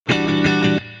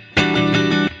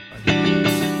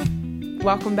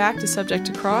Welcome back to Subject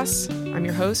to Cross. I'm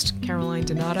your host, Caroline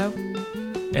Donato.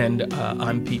 And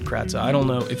I'm Pete Kratza. I don't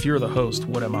know if you're the host.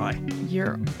 What am I?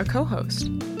 You're a co-host.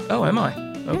 Oh, am I?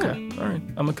 Okay. Yeah. All right.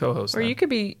 I'm a co-host. Or then. you could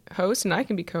be host and I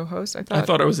can be co-host. I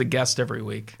thought I was a guest every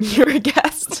week. You're a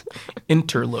guest.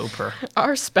 Interloper.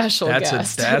 Our special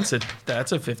guest. That's a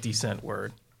 50-cent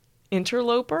word.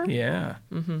 Interloper? Yeah.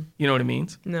 Mm-hmm. You know what it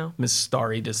means? No. Miss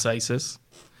Stare decisis.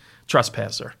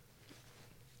 Trespasser.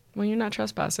 Well, you're not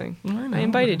trespassing. I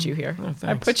invited you here. Oh,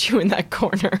 I put you in that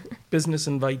corner. Business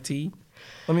invitee.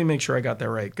 Let me make sure I got that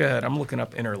right. Go ahead. I'm looking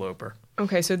up interloper.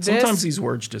 Okay, so sometimes these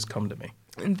words just come to me.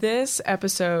 This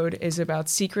episode is about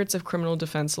secrets of criminal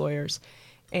defense lawyers.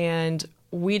 And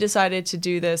we decided to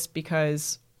do this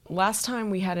because last time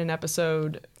we had an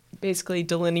episode basically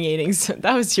delineating.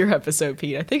 That was your episode,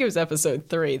 Pete. I think it was episode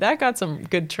 3. That got some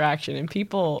good traction and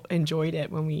people enjoyed it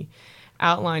when we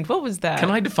outlined. What was that?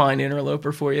 Can I define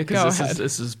interloper for you? Go Because ahead.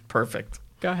 this is perfect.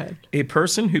 Go ahead. A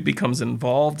person who becomes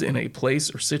involved in a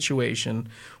place or situation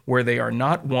where they are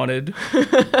not wanted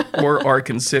or are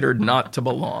considered not to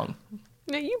belong.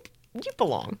 No, you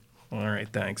belong. All right,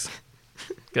 thanks.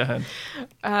 Go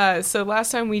ahead. So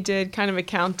last time we did kind of a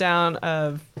countdown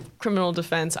of criminal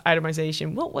defense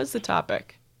itemization. What was the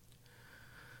topic?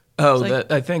 Oh,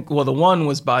 like I think, the one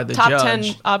was by the top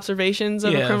judge. 10 observations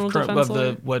of a criminal defense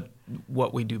lawyer?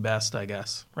 What we do best, I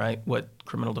guess, right? What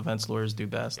criminal defense lawyers do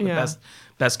best. The Yeah.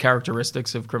 best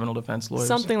characteristics of criminal defense lawyers.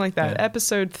 Something like that. Yeah.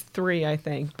 Episode 3, I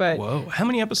think. But Whoa. How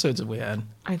many episodes have we had?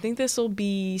 I think this will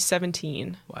be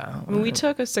 17. Wow. I mean, we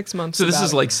took a 6 months. So this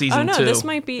is like season 2. Oh, no, this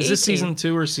might be 18. Is this season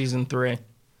 2 or season 3?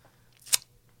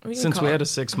 Since we had a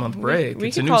 6-month break, we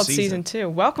it's a can new call it season. season 2.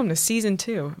 Welcome to season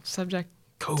 2. Subject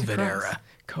COVID to cross. era.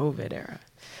 COVID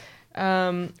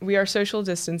era. We are social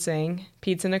distancing.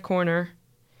 Pete's in a corner,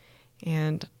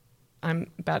 and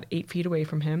I'm about 8 feet away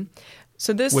from him.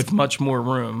 So this With much more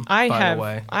room, by the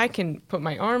way. I can put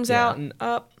my arms Yeah. out and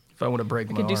up. If I want to break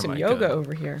my I could do arm, some I yoga could.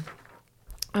 over here.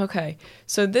 Okay,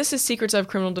 so this is Secrets of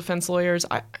Criminal Defense Lawyers.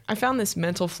 I found this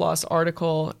Mental Floss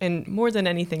article, and more than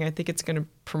anything, I think it's going to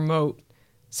promote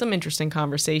some interesting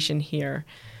conversation here.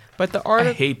 But the I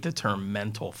article, hate the term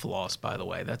mental floss, by the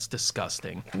way. That's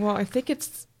disgusting. well, I think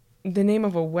it's the name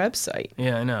of a website.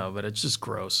 Yeah, I know, but it's just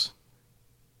gross.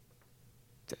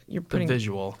 You're The putting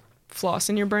visual. floss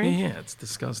in your brain? Yeah, it's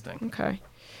disgusting. Okay.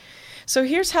 So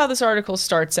here's how this article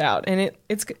starts out, and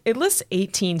it lists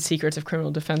 18 secrets of criminal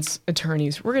defense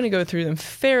attorneys. We're going to go through them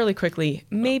fairly quickly,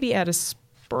 maybe add a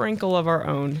sprinkle of our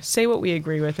own, say what we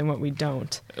agree with and what we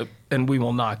don't. And we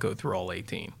will not go through all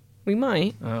 18. We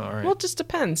might. Oh, all right. Well, it just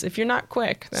depends. If you're not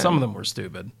quick, then Some of them were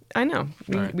stupid. I know.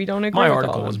 Right. We don't agree My with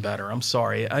article all of was them. better. I'm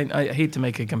sorry. I hate to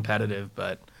make it competitive,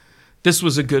 but this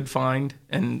was a good find,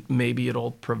 and maybe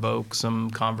it'll provoke some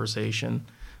conversation.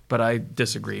 But I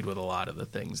disagreed with a lot of the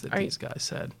things that these guys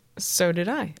said. So did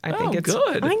I. I think Oh, it's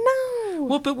good. I know.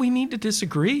 Well, but we need to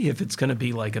disagree if it's going to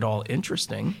be like at all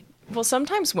interesting. Well,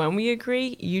 sometimes when we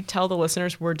agree, you tell the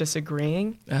listeners we're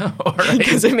disagreeing Oh, all right.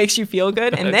 because it makes you feel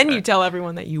good, and then you tell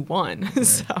everyone that you won.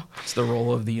 So. It's the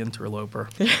role of the interloper.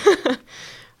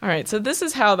 All right, so this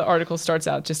is how the article starts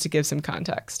out, just to give some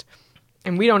context.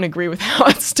 And we don't agree with how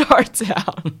it starts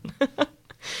out.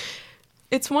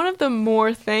 It's one of the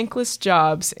more thankless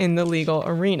jobs in the legal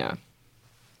arena.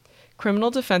 Criminal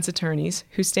defense attorneys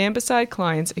who stand beside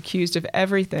clients accused of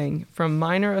everything from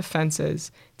minor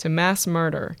offenses to mass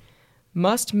murder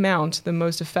must mount the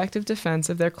most effective defense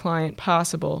of their client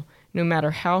possible, no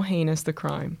matter how heinous the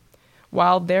crime.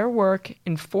 While their work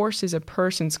enforces a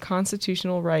person's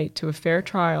constitutional right to a fair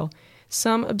trial,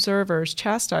 some observers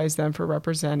chastise them for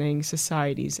representing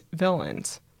society's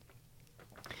villains.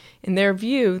 In their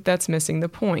view, that's missing the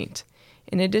point.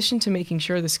 In addition to making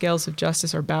sure the scales of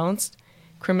justice are balanced,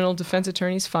 criminal defense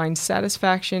attorneys find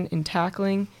satisfaction in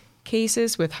tackling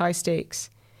cases with high stakes.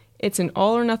 It's an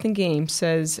all-or-nothing game,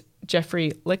 says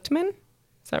Jeffrey Lichtman.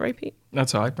 Is that right, Pete?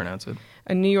 That's how I pronounce it.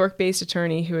 A New York-based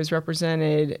attorney who has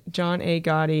represented John A.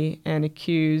 Gotti and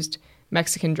accused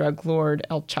Mexican drug lord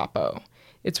El Chapo.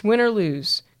 It's win or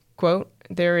lose. Quote,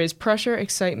 there is pressure,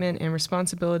 excitement, and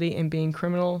responsibility in being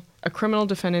a criminal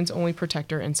defendant's only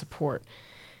protector and support.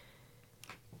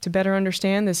 To better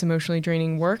understand this emotionally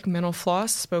draining work, Mental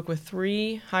Floss spoke with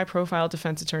 3 high-profile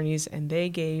defense attorneys, and they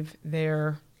gave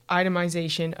their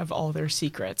itemization of all their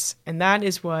secrets. And that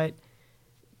is what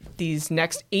these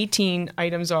next 18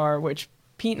 items are, which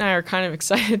Pete and I are kind of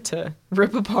excited to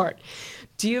rip apart.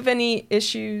 Do you have any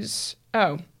issues?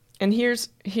 Oh, and here's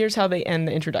how they end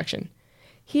the introduction.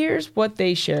 Here's what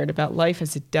they shared about life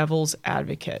as a devil's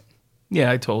advocate. Yeah,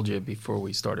 I told you before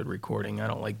we started recording, I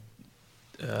don't like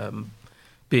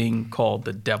being called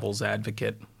the devil's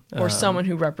advocate. Or someone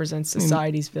who represents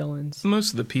society's villains.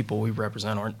 Most of the people we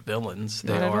represent aren't villains.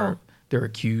 Not at all. They're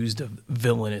accused of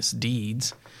villainous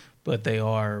deeds, but they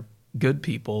are good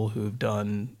people who've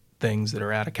done things that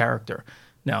are out of character.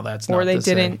 Now that's not Or they to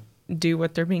say- didn't do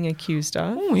what they're being accused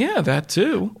of. Oh yeah, that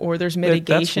too. Or there's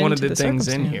mitigation. That's one of to the things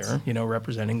in circumstance. here,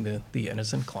 representing the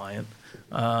innocent client.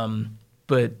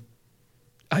 But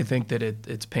I think that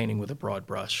it's painting with a broad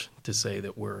brush to say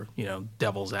that we're,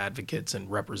 devil's advocates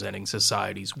and representing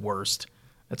society's worst.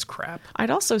 That's crap.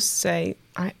 I'd also say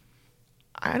I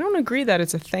don't agree that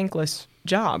it's a thankless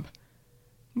job.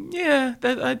 Yeah,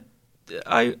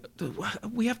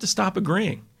 we have to stop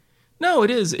agreeing. No,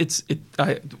 it is.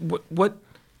 What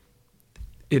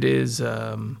it is.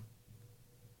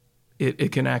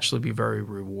 It can actually be very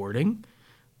rewarding.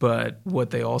 But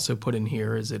what they also put in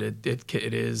here is that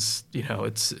it is,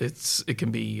 it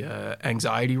can be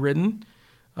anxiety ridden.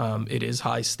 It is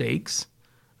high stakes.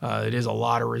 It is a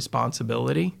lot of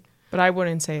responsibility. But I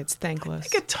wouldn't say it's thankless. I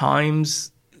think at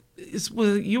times,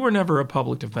 you were never a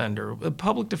public defender. A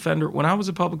public defender, when I was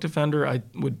a public defender, I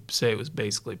would say it was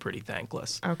basically pretty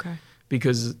thankless. Okay.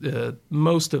 Because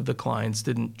most of the clients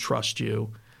didn't trust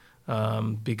you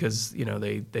because,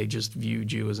 they just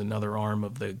viewed you as another arm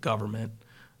of the government.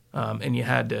 And you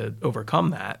had to overcome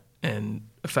that, and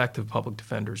effective public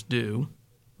defenders do.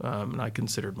 And I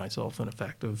considered myself an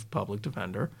effective public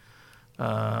defender.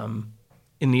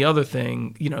 And the other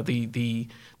thing, the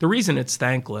reason it's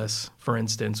thankless, for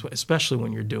instance, especially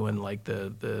when you're doing like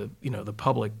the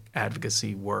public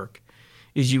advocacy work,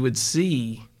 is you would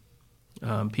see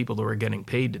people that were getting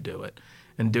paid to do it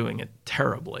and doing it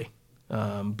terribly.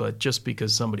 But just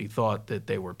because somebody thought that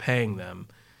they were paying them,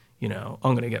 I'm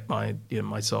going to get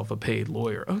myself a paid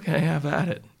lawyer. Okay, have at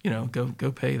it.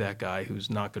 Go pay that guy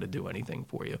who's not going to do anything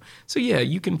for you. So yeah,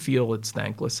 you can feel it's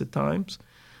thankless at times.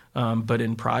 But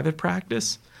in private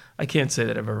practice, I can't say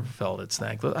that I've ever felt it's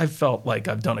thankless. I felt like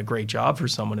I've done a great job for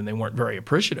someone and they weren't very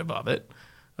appreciative of it.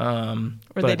 Or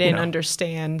they didn't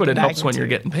understand. But it helps when magnitude. you're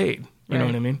getting paid. You know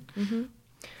what I mean? Mm-hmm.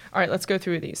 All right, let's go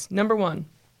through these. Number 1,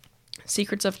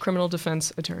 secrets of criminal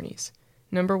defense attorneys.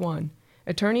 Number 1,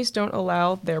 attorneys don't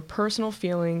allow their personal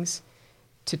feelings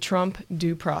to trump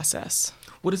due process.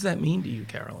 What does that mean to you,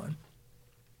 Caroline?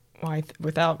 Well,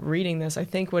 without reading this, I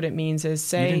think what it means is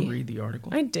say... You didn't read the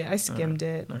article? I did. I skimmed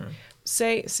it. All right.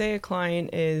 Say a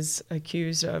client is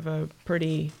accused of a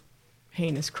pretty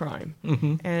heinous crime.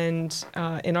 Mm-hmm. And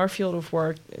in our field of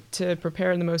work, to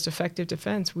prepare the most effective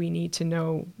defense, we need to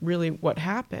know really what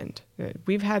happened.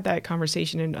 We've had that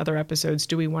conversation in other episodes.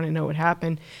 Do we want to know what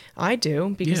happened? I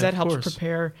do, because that helps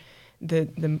prepare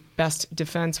the best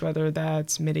defense, whether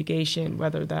that's mitigation,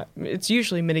 it's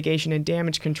usually mitigation and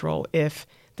damage control if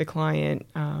the client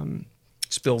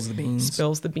spills the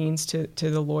beans to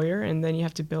the lawyer, and then you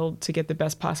have to build to get the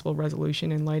best possible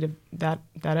resolution in light of that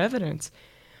evidence.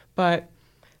 But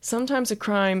sometimes a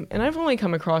crime, and I've only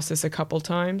come across this a couple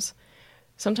times,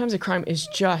 sometimes a crime is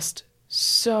just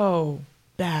so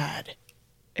bad.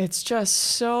 It's just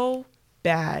so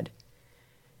bad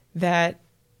that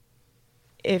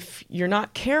if you're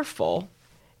not careful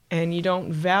and you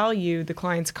don't value the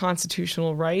client's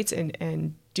constitutional rights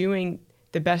and doing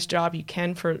the best job you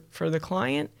can for the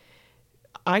client,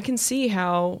 I can see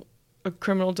how a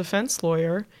criminal defense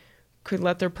lawyer could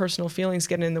let their personal feelings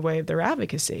get in the way of their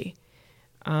advocacy.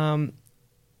 I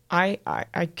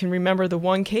can remember the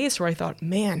one case where I thought,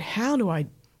 man, how do I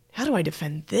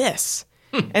defend this?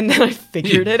 And then I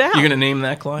figured it out. You're going to name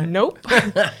that client? Nope.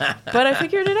 But I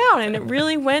figured it out, and it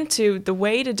really went to the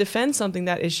way to defend something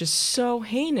that is just so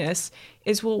heinous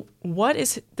is, well, what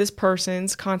is this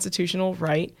person's constitutional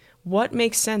right? What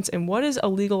makes sense, and what is a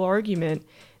legal argument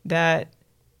that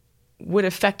would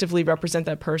effectively represent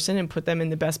that person and put them in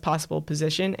the best possible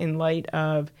position in light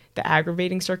of the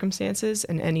aggravating circumstances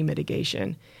and any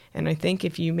mitigation. And I think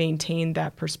if you maintain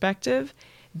that perspective,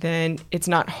 then it's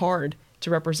not hard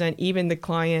to represent even the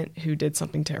client who did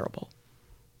something terrible.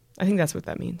 I think that's what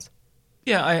that means.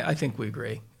 Yeah, I think we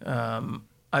agree.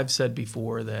 I've said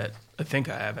before that, I think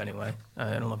I have anyway,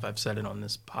 I don't know if I've said it on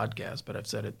this podcast, but I've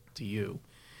said it to you,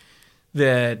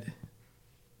 that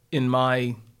in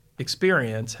my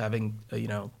experience, having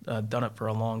done it for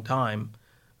a long time,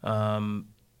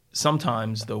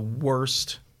 sometimes the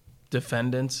worst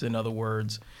defendants, in other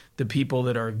words, the people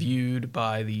that are viewed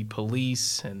by the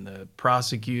police and the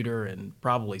prosecutor and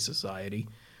probably society,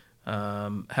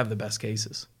 have the best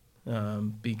cases,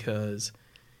 because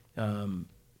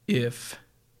if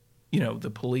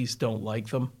the police don't like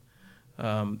them,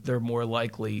 they're more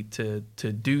likely to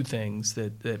do things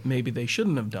that maybe they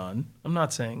shouldn't have done. I'm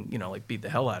not saying, like beat the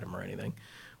hell out of them or anything,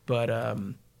 but,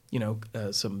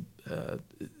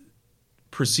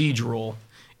 procedural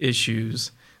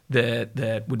issues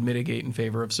that would mitigate in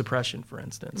favor of suppression, for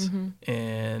instance.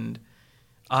 And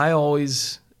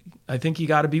I think you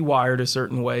got to be wired a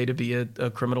certain way to be a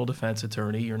criminal defense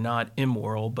attorney. You're not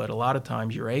immoral, but a lot of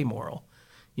times you're amoral.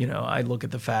 You know, I look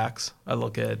at the facts. I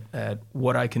look at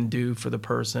what I can do for the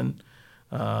person,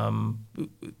 you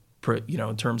know,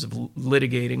 in terms of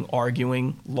litigating,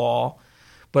 arguing law.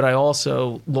 But I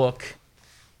also look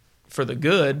for the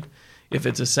good, if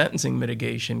it's a sentencing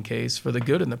mitigation case, for the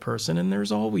good in the person. And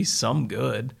there's always some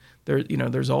good.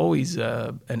 There's always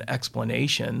an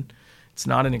explanation. It's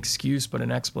not an excuse, but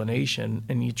an explanation.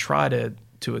 And you try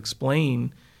to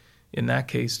explain, in that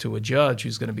case, to a judge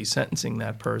who's going to be sentencing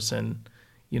that person,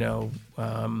 you know,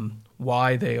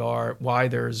 why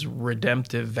there's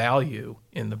redemptive value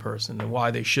in the person and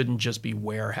why they shouldn't just be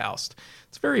warehoused.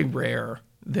 It's very rare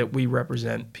that we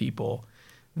represent people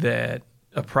that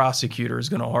a prosecutor is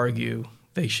going to argue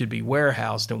they should be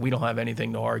warehoused, and we don't have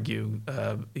anything to argue,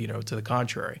 you know, to the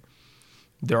contrary.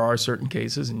 There are certain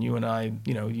cases, and you and I,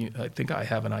 you know, I think I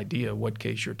have an idea what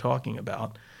case you're talking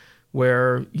about,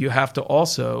 where you have to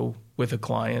also, with a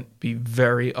client, be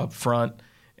very upfront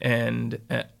and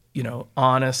you know,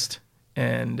 honest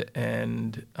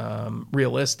and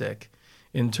realistic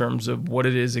in terms of what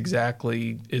it is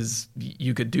exactly is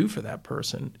you could do for that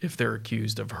person if they're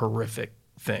accused of horrific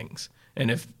things, and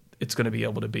if it's going to be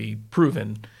able to be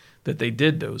proven that they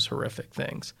did those horrific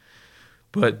things.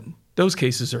 But those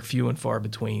cases are few and far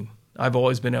between. I've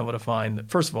always been able to find that,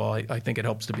 first of all, I think it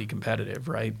helps to be competitive,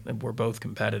 right? And we're both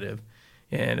competitive.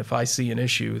 And if I see an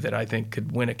issue that I think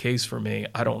could win a case for me,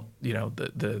 I don't, you know,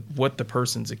 the what the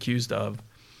person's accused of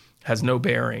has no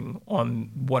bearing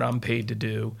on what I'm paid to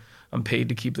do. I'm paid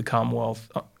to keep the Commonwealth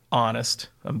honest.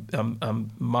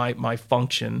 My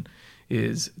function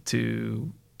is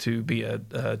to be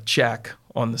a check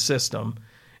on the system.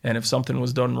 And if something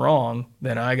was done wrong,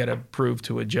 then I got to prove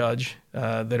to a judge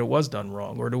that it was done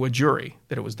wrong, or to a jury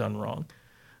that it was done wrong.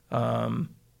 I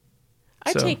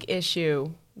take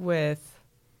issue with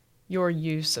your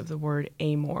use of the word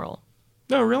amoral.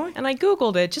 No, really? And I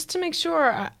Googled it just to make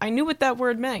sure I knew what that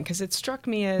word meant, because it struck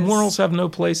me as... Morals have no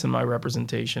place in my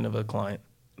representation of a client.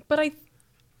 But I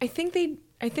think they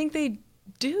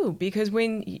do, because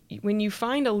when you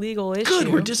find a legal issue... Good,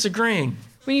 we're disagreeing.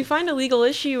 When you find a legal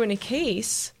issue in a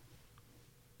case,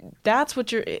 that's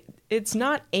what it's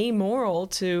not amoral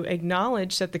to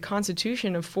acknowledge that the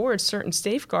Constitution affords certain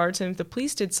safeguards, and if the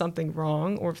police did something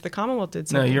wrong, or if the Commonwealth did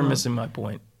something wrong... No, you're missing my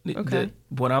point. Okay.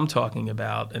 What I'm talking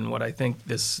about, and what I think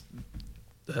this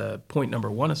point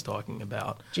number one is talking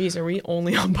about... Geez, are we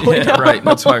only on point number right,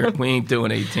 that's why we ain't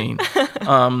doing 18.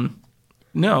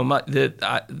 No,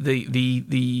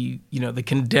 the you know, the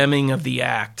condemning of the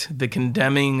act, the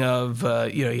condemning of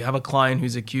you know, you have a client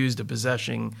who's accused of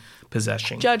possessing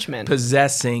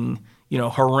you know,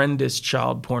 horrendous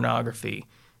child pornography.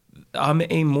 I'm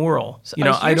amoral. So you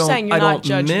know, I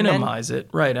don't minimize it.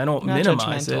 Right, I don't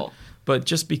minimize it. But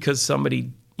just because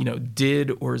somebody, you know,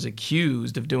 did or is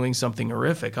accused of doing something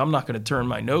horrific, I'm not going to turn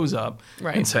my nose up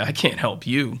and say I can't help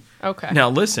you. Okay. Now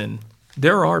listen,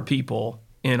 there are people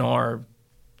in our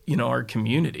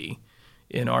community,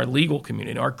 in our legal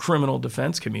community, our criminal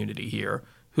defense community here,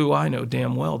 who I know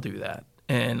damn well do that,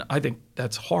 and I think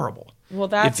that's horrible. Well,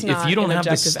 that's not if you don't an have the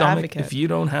objective stomach, advocate. if you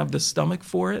don't have the stomach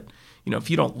for it, you know,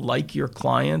 if you don't like your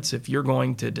clients, if you're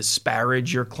going to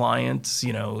disparage your clients,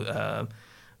 you know,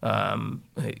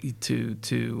 to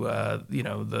you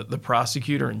know, the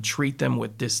prosecutor and treat them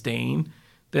with disdain,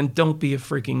 then don't be a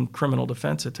freaking criminal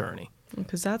defense attorney.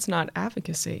 Because that's not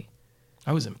advocacy.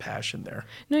 I was impassioned there.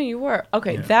 No, you were.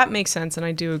 Okay, Yeah. That makes sense, and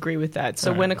I do agree with that.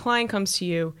 So All when right. a client comes to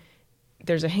you,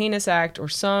 there's a heinous act or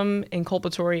some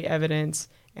inculpatory evidence,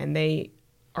 and they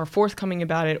are forthcoming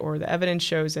about it, or the evidence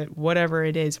shows it, whatever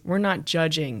it is, we're not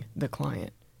judging the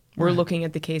client. We're Right. looking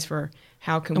at the case for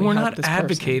how can And we we're help not this person.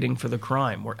 advocating for the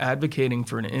crime. We're advocating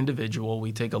for an individual.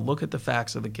 We take a look at the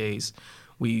facts of the case.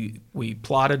 We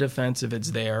plot a defense if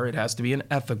it's there. It has to be an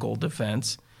ethical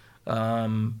defense.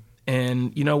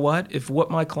 And you know what? If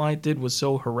what my client did was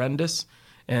so horrendous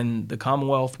and the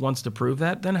Commonwealth wants to prove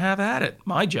that, then have at it.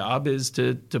 My job is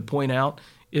to point out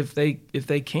if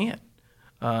they can't.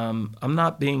 I'm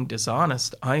not being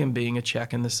dishonest. I am being a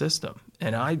check in the system.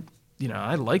 And I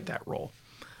like that role.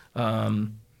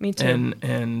 Me too.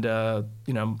 And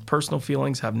you know, personal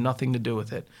feelings have nothing to do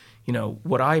with it. You know,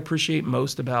 what I appreciate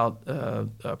most about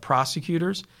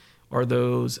prosecutors are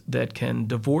those that can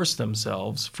divorce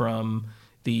themselves from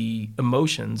the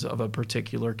emotions of a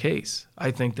particular case. I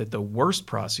think that the worst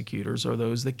prosecutors are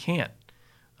those that can't,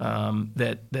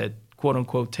 that quote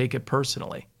unquote take it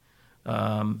personally.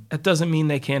 That doesn't mean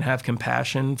they can't have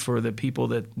compassion for the people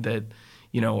that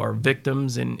are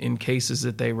victims in cases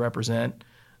that they represent.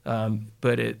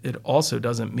 But it also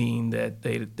doesn't mean that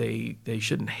they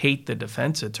shouldn't hate the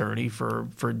defense attorney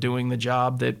for doing the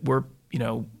job that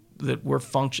our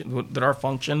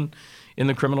function in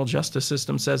the criminal justice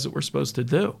system says that we're supposed to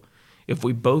do. If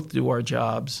we both do our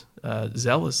jobs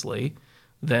zealously,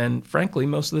 then frankly,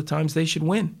 most of the times they should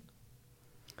win.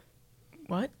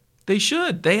 What? They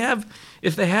should.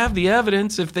 If they have the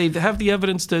evidence,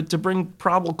 to bring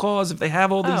probable cause, if they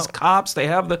have all these cops, they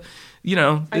have the,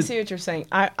 I see what you're saying.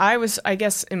 I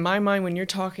guess in my mind, when you're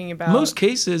talking about most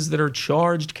cases that are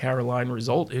charged, Caroline,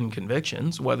 result in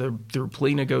convictions, whether through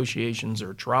plea negotiations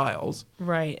or trials.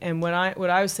 Right. And what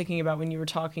I was thinking about when you were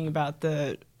talking about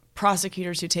the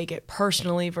prosecutors who take it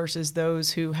personally versus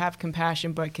those who have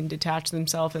compassion but can detach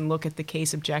themselves and look at the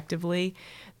case objectively,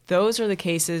 those are the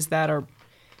cases that are,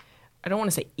 I don't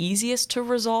want to say easiest to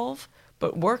resolve,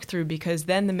 but work through, because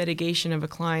then the mitigation of a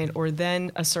client or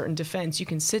then a certain defense, you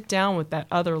can sit down with that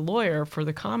other lawyer for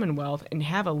the Commonwealth and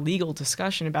have a legal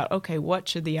discussion about, okay, what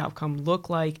should the outcome look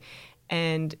like?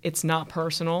 And it's not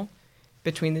personal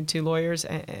between the two lawyers,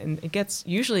 and it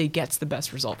usually gets the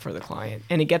best result for the client,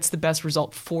 and it gets the best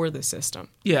result for the system.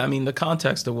 Yeah, I mean, the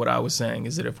context of what I was saying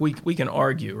is that if we can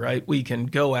argue, right, we can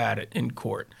go at it in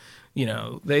court.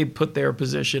 They put their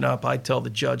position up. I tell the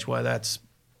judge why that's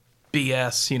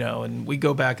BS, and we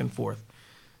go back and forth.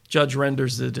 Judge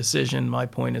renders the decision. My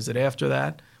point is that after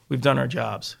that, we've done our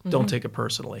jobs. Mm-hmm. Don't take it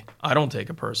personally. I don't take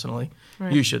it personally.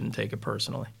 Right. You shouldn't take it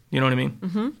personally. You know what I mean?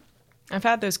 Mm-hmm. I've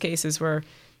had those cases where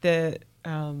the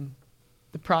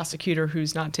prosecutor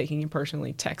who's not taking it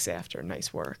personally texts after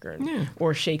nice work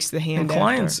or shakes the hand. And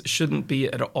clients shouldn't be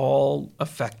at all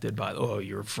affected by,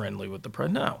 you're friendly with the press.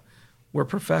 No. We're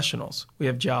professionals. We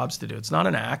have jobs to do. It's not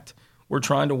an act. We're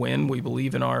trying to win. We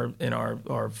believe in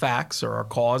our facts or our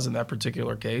cause in that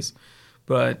particular case.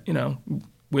 But,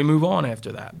 we move on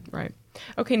after that. Right.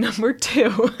 Okay, number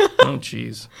 2. Oh,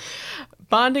 geez.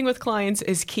 Bonding with clients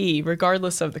is key,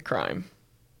 regardless of the crime.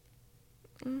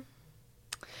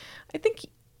 I think...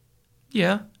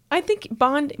 Yeah. I think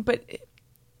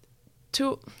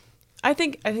I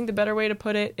think the better way to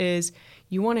put it is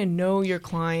you want to know your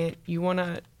client. You want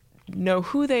to know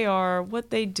who they are,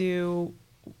 what they do,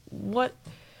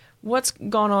 what's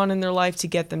gone on in their life to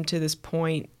get them to this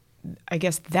point. I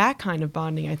guess that kind of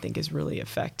bonding, I think, is really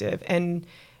effective. And,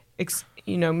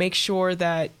 make sure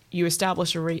that you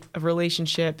establish a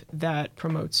relationship that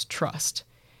promotes trust.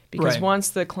 Because once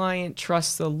the client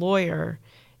trusts the lawyer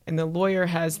and the lawyer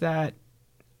has that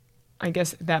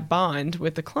bond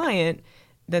with the client,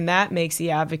 then that makes the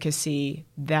advocacy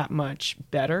that much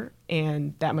better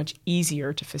and that much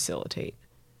easier to facilitate.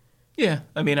 Yeah,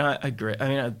 I mean, I agree. I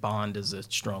mean, bond is a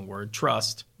strong word.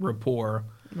 Trust, rapport,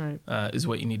 right, is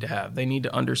what you need to have. They need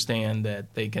to understand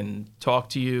that they can talk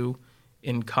to you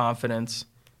in confidence,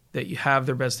 that you have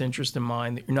their best interest in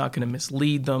mind, that you're not going to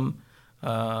mislead them,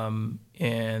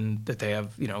 and that they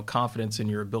have, confidence in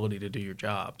your ability to do your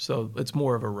job. So it's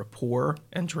more of a rapport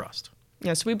and trust.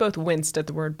 Yeah, so we both winced at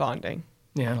the word bonding.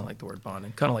 Yeah, I don't like the word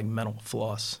bonding. Kind of like mental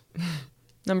floss.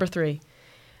 Number 3,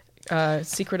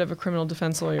 secret of a criminal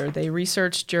defense lawyer. They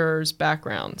research jurors'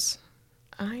 backgrounds.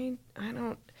 I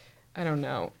don't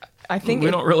know. I think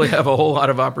we don't really have a whole lot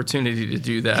of opportunity to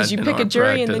do that. Because you pick a jury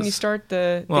practice. And then you start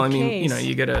the case.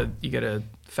 You get a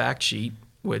fact sheet,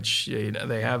 which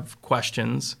they have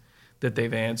questions that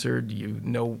they've answered.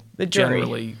 The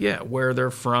generally, where they're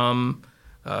from.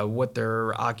 What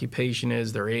their occupation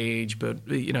is, their age, but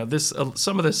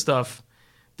some of this stuff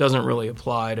doesn't really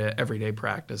apply to everyday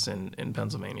practice in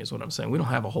Pennsylvania. Is what I'm saying. We don't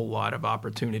have a whole lot of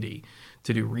opportunity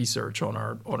to do research on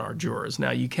our jurors.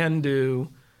 Now you can do.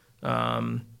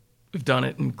 We've done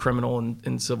it in criminal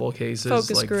and civil cases,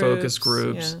 focus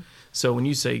groups. Yeah. So when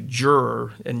you say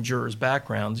juror and jurors'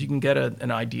 backgrounds, you can get an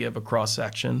idea of a cross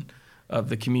section of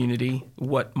the community,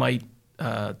 what might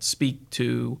speak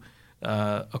to.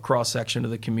 A cross-section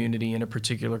of the community in a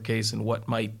particular case and what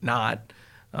might not.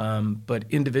 But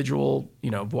individual,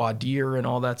 voir dire and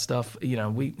all that stuff, we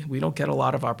don't get a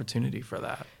lot of opportunity for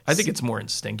that. I think it's more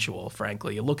instinctual,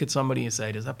 frankly. You look at somebody and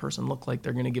say, does that person look like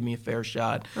they're going to give me a fair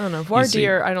shot? I don't know. Voir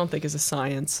dire, I don't think is a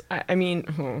science. I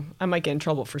mean, I might get in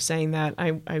trouble for saying that.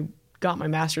 I got my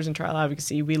master's in trial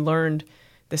advocacy. We learned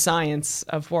the science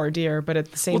of voir dire, but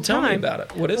at the same time... Well, tell me about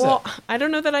it. What is it? I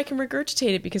don't know that I can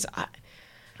regurgitate it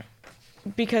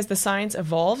because the science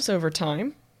evolves over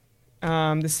time.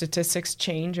 The statistics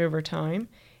change over time.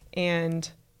 And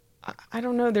I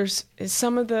don't know.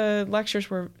 Some of the lectures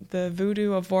were the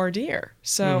voodoo of voir dire.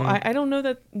 So I don't know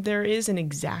that there is an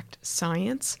exact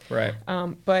science. Right.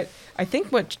 But I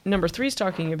think what number 3 is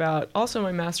talking about, also in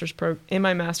my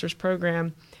master's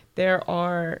program,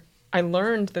 I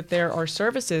learned that there are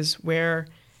services where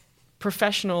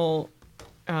professional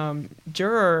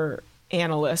juror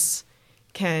analysts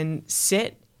can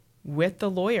sit with the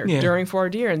lawyer during voir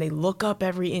dire, and they look up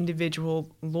every individual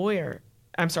juror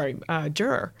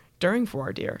during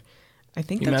voir dire. I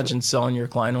think Imagine selling your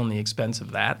client on the expense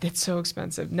of that. It's so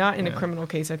expensive. Not in a criminal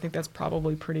case. I think that's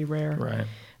probably pretty rare. Right.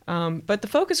 But the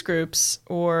focus groups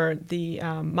or the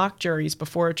mock juries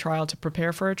before a trial to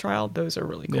prepare for a trial, those are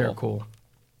really cool. They're cool.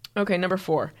 Okay, number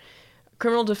 4.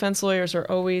 Criminal defense lawyers are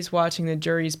always watching the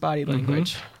jury's body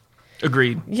language.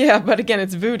 Agreed. Yeah, but again,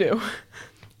 it's voodoo.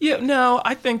 Yeah, no,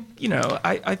 I think,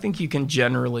 I think you can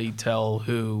generally tell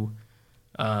who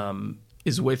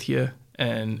is with you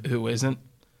and who isn't.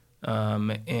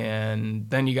 And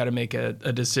then you got to make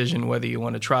a decision whether you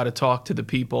want to try to talk to the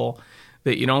people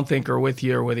that you don't think are with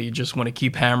you, or whether you just want to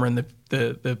keep hammering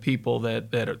the people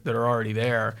that are already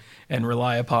there and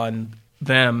rely upon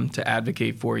them to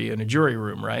advocate for you in a jury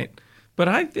room, right? But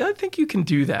I think you can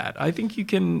do that. I think you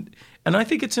can, and I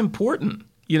think it's important.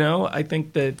 I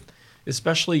think that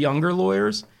especially younger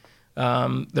lawyers,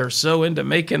 they're so into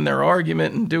making their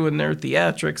argument and doing their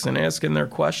theatrics and asking their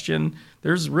question.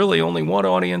 There's really only one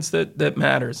audience that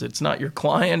matters. It's not your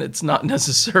client. It's not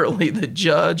necessarily the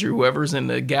judge or whoever's in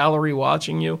the gallery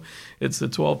watching you. It's the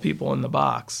 12 people in the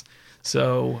box.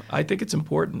 So I think it's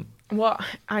important. Well,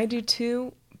 I do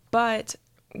too, but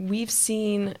we've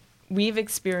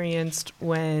experienced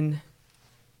when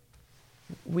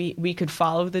we could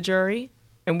follow the jury,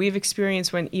 and we've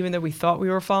experienced when, even though we thought we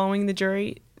were following the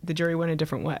jury went a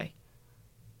different way.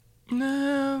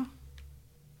 No.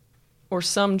 Or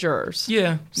some jurors.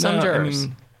 Yeah. Some jurors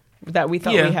that we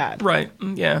thought we had. Right.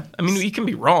 Yeah. I mean, you can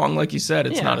be wrong. Like you said,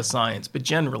 it's not a science. But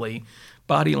generally,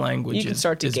 body language is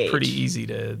pretty easy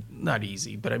to, not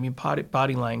easy, but I mean,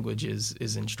 body language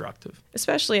is instructive.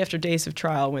 Especially after days of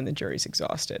trial when the jury's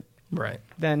exhausted. Right.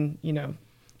 Then,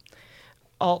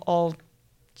 all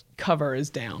cover is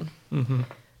down. Mm-hmm.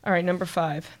 All right, number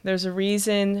 5. There's a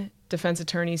reason defense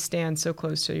attorneys stand so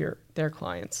close to their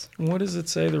clients. What does it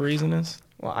say the reason is?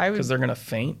 Well, because they're going to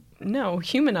faint? No,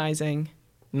 humanizing.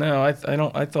 No, I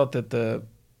thought that the...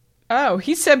 Oh,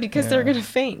 he said because they're going to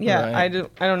faint. Yeah, right.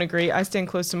 I don't agree. I stand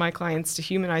close to my clients to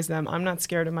humanize them. I'm not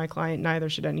scared of my client. Neither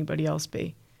should anybody else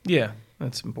be. Yeah,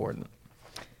 that's important.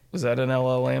 Was that an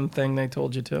LLM thing they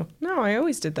told you to? No, I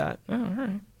always did that. Oh, all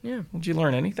right. Yeah. Did you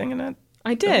learn anything in that?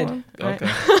 I did.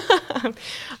 Okay.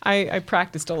 I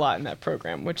practiced a lot in that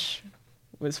program, which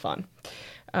was fun.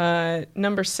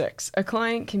 Number 6, a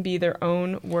client can be their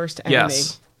own worst enemy.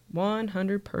 Yes.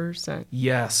 100%.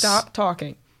 Yes. Stop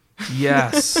talking.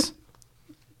 Yes.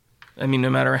 I mean, no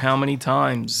matter how many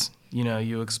times,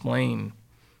 you explain,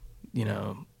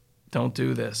 don't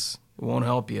do this. It won't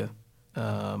help you.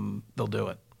 They'll do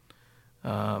it.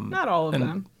 Not all of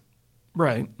them.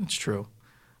 Right. It's true.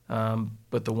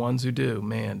 But the ones who do,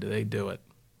 man, do they do it.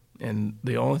 And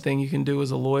the only thing you can do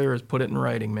as a lawyer is put it in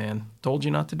writing, man. Told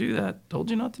you not to do that. Told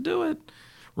you not to do it.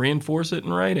 Reinforce it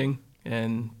in writing.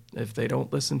 And if they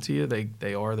don't listen to you,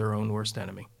 they are their own worst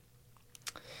enemy.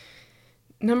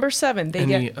 Number 7,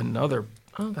 another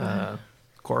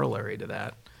corollary to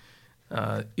that.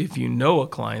 If you know a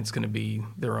client's going to be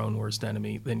their own worst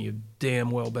enemy, then you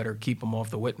damn well better keep them off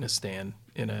the witness stand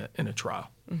in a trial.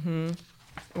 Mm-hmm.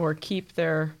 Or keep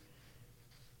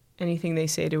anything they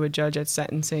say to a judge at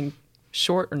sentencing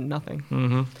short or nothing.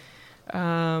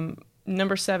 Mm-hmm.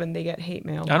 Number 7, they get hate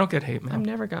mail. I don't get hate mail. I've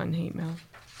never gotten hate mail.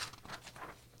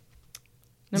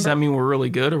 Does that mean we're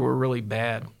really good or we're really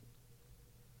bad?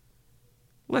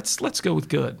 Let's go with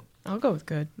good. I'll go with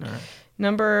good. All right.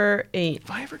 Number 8.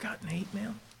 Have I ever gotten hate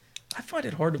mail? I find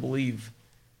it hard to believe.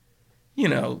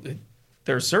 There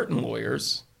are certain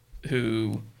lawyers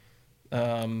who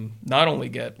not only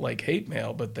get like hate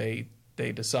mail, but they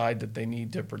decide that they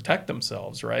need to protect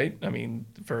themselves, right? I mean,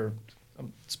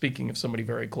 I'm speaking of somebody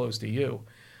very close to you,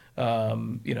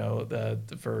 for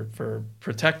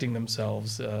protecting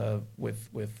themselves with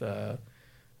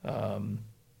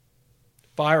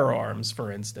firearms,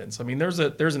 for instance. I mean, there's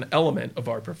an element of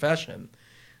our profession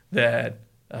that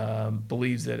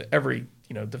believes that every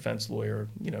defense lawyer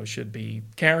should be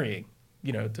carrying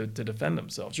to defend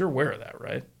themselves. You're aware of that,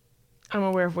 right? I'm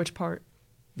aware of which part?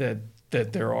 That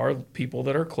there are people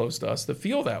that are close to us that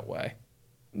feel that way.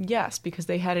 Yes, because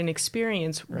they had an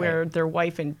experience where their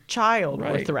wife and child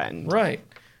were threatened. Right.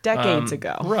 Decades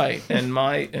ago. Right. And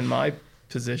my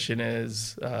position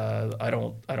is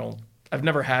I've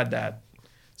never had that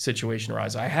situation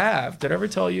arise. Did I ever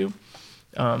tell you?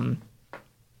 I'm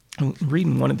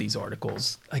reading one of these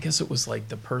articles. I guess it was like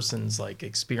the person's like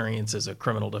experience as a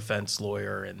criminal defense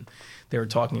lawyer, and they were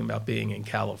talking about being in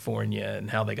California and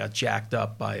how they got jacked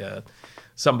up by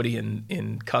somebody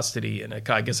in custody, and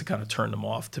I guess it kind of turned them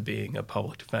off to being a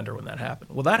public defender when that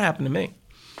happened. Well, that happened to me.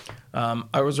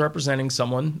 I was representing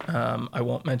someone. I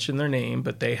won't mention their name,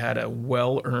 but they had a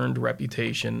well-earned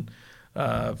reputation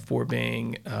for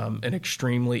being an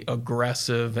extremely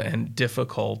aggressive and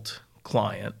difficult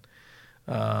client.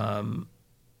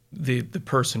 The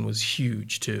person was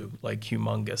huge too, like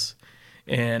humongous.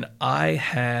 And I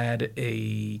had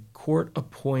a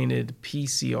court-appointed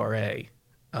PCRA,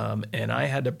 and I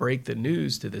had to break the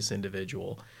news to this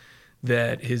individual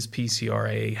that his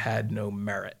PCRA had no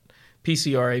merit.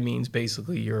 PCRA means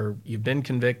basically you've been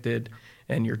convicted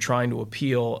and you're trying to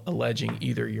appeal, alleging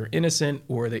either you're innocent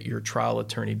or that your trial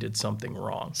attorney did something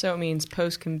wrong. So it means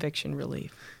post-conviction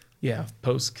relief. Yeah,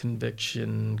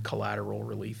 Post-Conviction Collateral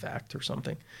Relief Act or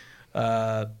something.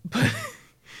 But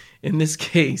in this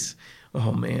case,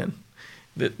 oh man,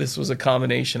 this was a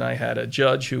combination. I had a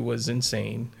judge who was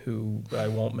insane, who I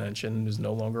won't mention, who's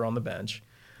no longer on the bench.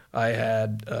 I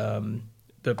had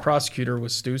the prosecutor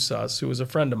was Stu Suss, who was a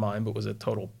friend of mine, but was a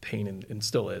total pain and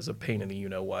still is a pain in the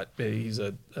you-know-what. He's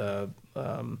a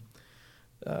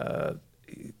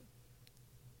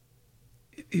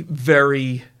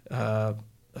very,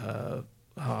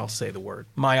 I'll say the word,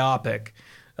 myopic,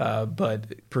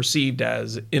 but perceived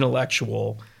as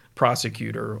intellectual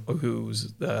prosecutor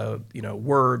whose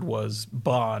word was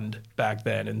bond back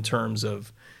then in terms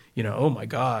of, oh my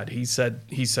God, he said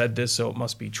this, so it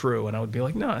must be true. And I would be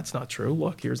like, no, it's not true.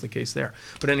 Look, here's the case there.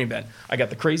 But in any event, I got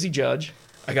the crazy judge.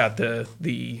 I got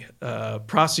the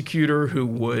prosecutor who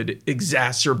would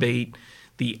exacerbate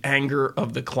the anger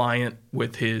of the client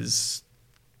with his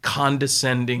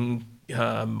condescending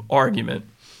argument.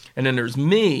 And then there's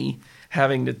me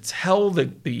having to tell the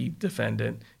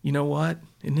defendant, you know what?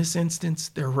 In this instance,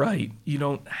 they're right. You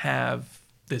don't have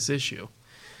this issue.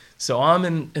 So I'm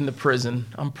in the prison.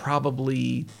 I'm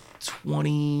probably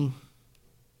 28,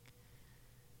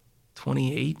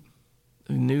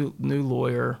 new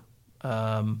lawyer.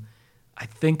 I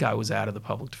think I was out of the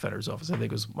public defender's office. I think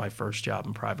it was my first job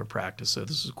in private practice, so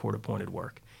this is court-appointed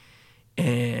work.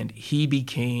 And he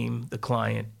became, the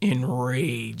client,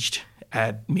 enraged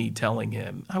at me telling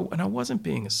him, and I wasn't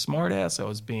being a smartass.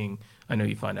 I know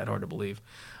you find that hard to believe.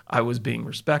 I was being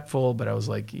respectful, but I was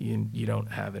like, you don't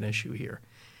have an issue here.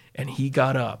 And he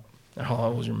got up, and I'll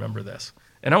always remember this.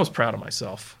 And I was proud of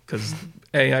myself because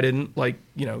A, I didn't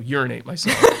urinate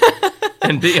myself,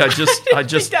 and B, I just I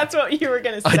think that's what you were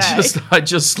gonna say. I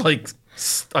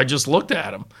just looked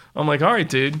at him. I'm like, all right,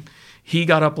 dude. He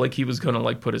got up like he was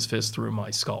gonna put his fist through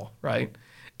my skull, right?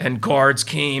 And guards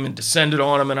came and descended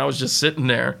on him, and I was just sitting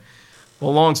there.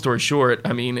 Well, long story short,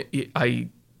 I mean,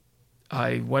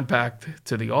 I went back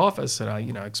to the office and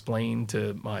I explained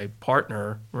to my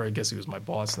partner, or I guess he was my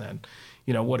boss then,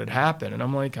 what had happened. And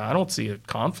I'm like, I don't see a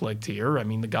conflict here. I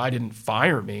mean, the guy didn't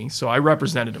fire me. So I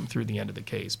represented him through the end of the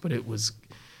case, but it was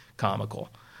comical.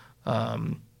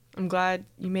 I'm glad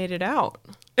you made it out.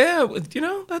 Yeah,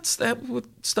 that's with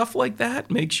stuff like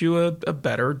that makes you a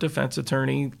better defense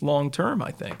attorney long term,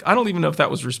 I think. I don't even know if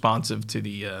that was responsive to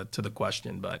the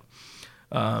question, but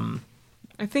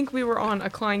I think we were on A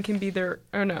Client Can Be There.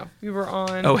 Oh no, we were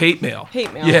on hate mail.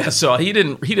 Hate mail. Yeah, so he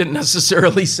didn't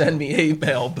necessarily send me hate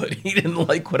mail, but he didn't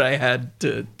like what I had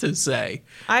to say.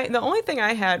 The only thing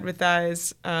I had with that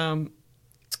is a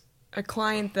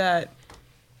client that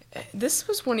this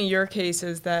was one of your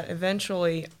cases that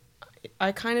eventually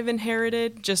I kind of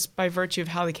inherited just by virtue of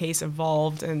how the case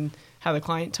evolved and how the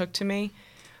client took to me.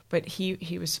 But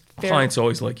he was clients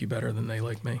always like you better than they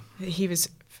like me. He was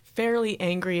fairly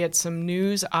angry at some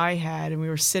news I had, and we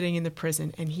were sitting in the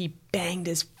prison, and he banged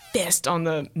his fist on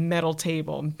the metal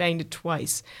table and banged it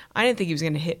twice. I didn't think he was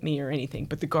going to hit me or anything,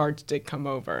 but the guards did come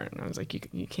over, and I was like,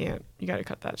 you can't, you got to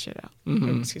cut that shit out.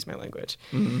 Mm-hmm. Excuse my language.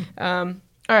 Mm-hmm.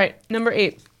 All right, number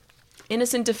 8.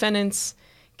 Innocent defendants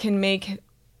can make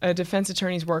a defense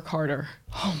attorney's work harder.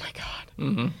 Oh my God.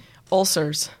 Mm-hmm.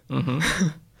 Ulcers. Mm-hmm.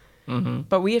 Mm-hmm.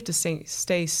 But we have to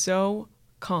stay so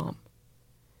calm,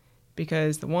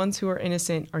 because the ones who are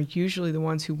innocent are usually the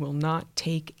ones who will not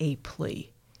take a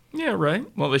plea. Yeah, right.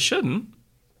 Well, they shouldn't.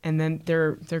 And then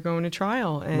they're going to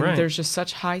trial, and right. There's just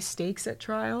such high stakes at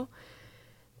trial.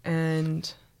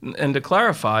 And to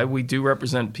clarify, we do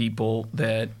represent people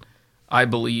that I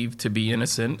believe to be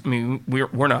innocent. I mean,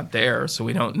 we're not there, so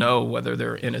we don't know whether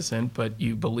they're innocent, but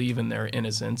you believe in their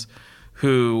innocence,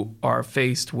 who are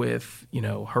faced with,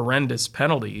 horrendous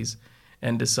penalties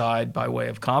and decide by way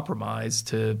of compromise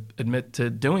to admit to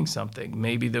doing something,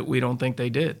 maybe that we don't think they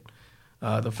did.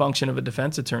 The function of a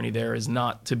defense attorney there is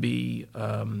not to be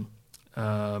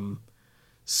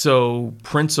so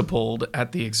principled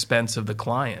at the expense of the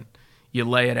client. You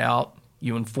lay it out,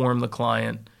 you inform the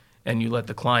client, and you let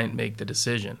the client make the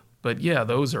decision. But yeah,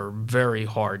 those are very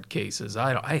hard cases.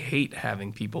 I hate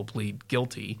having people plead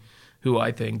guilty who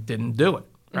I think didn't do it,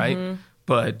 right? Mm-hmm.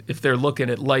 But if they're looking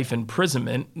at life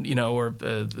imprisonment,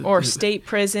 or state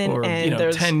prison, or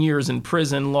and 10 years in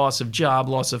prison, loss of job,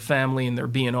 loss of family, and they're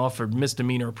being offered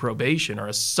misdemeanor probation or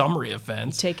a summary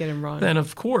offense, take it and run. Then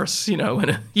of course, you're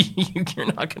not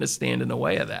going to stand in the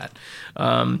way of that.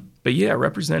 But yeah,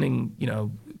 representing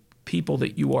people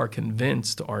that you are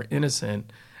convinced are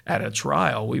innocent at a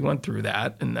trial, we went through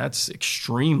that, and that's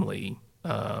extremely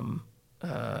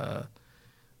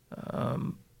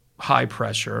high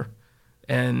pressure.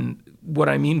 And what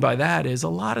I mean by that is a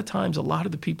lot of times, a lot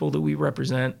of the people that we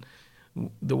represent,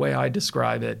 the way I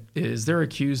describe it, is they're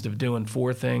accused of doing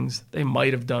 4 things. They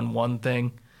might have done 1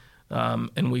 thing,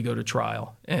 and we go to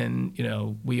trial, and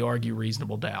we argue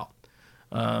reasonable doubt.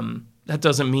 That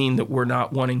doesn't mean that we're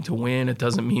not wanting to win. It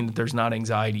doesn't mean that there's not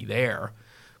anxiety there.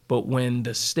 But when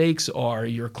the stakes are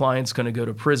your client's going to go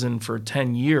to prison for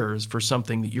 10 years for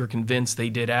something that you're convinced they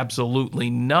did absolutely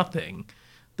nothing,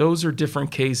 those are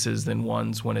different cases than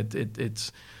ones when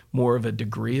it's more of a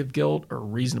degree of guilt or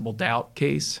reasonable doubt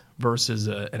case versus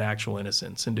an actual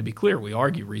innocence. And to be clear, we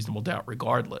argue reasonable doubt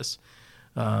regardless.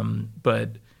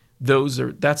 But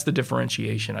that's the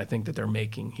differentiation I think that they're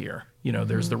making here.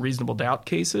 There's the reasonable doubt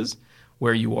cases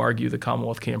where you argue the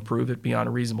Commonwealth can't prove it beyond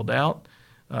a reasonable doubt.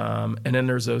 And then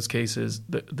there's those cases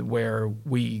where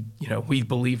we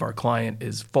believe our client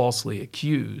is falsely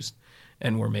accused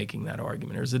and we're making that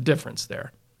argument. There's a difference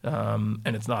there.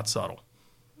 And it's not subtle.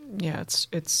 Yeah,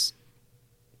 it's.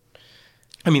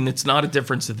 I mean, it's not a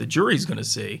difference that the jury's going to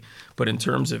see, but in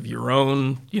terms of your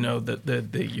own, your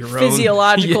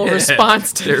physiological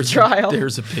response to the trial,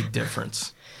 there's a big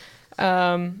difference.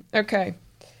 Okay.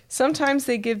 Sometimes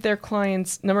they give their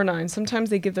clients, number 9,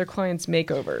 sometimes they give their clients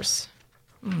makeovers.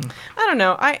 I don't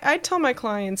know. I tell my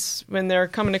clients when they're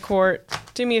coming to court,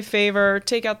 do me a favor,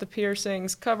 take out the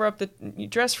piercings, cover up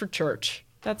dress for church.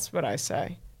 That's what I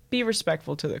say. Be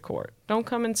respectful to the court. Don't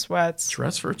come in sweats.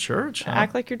 Dress for church, huh?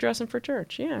 Act like you're dressing for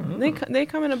church. Yeah. They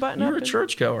come in a button-up. You're a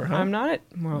churchgoer, huh? I'm not.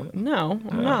 Well, no,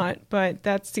 I'm not. But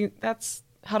that's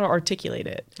how to articulate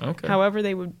it. Okay. However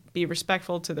they would be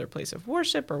respectful to their place of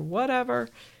worship or whatever.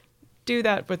 Do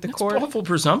that with the court. It's awful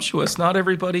presumptuous. Not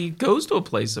everybody goes to a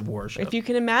place of worship. If you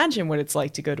can imagine what it's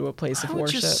like to go to a place of worship. I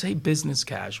would just say business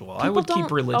casual. I would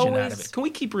keep religion out of it. Can we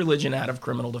keep religion out of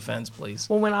criminal defense, please?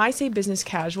 Well, when I say business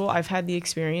casual, I've had the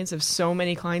experience of so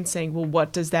many clients saying, well,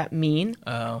 what does that mean?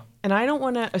 Oh. And I don't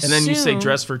want to assume. And then you say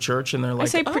dress for church, and they're like, I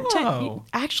say pretend.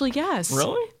 Actually, yes.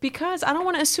 Really? Because I don't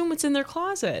want to assume what's in their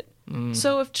closet.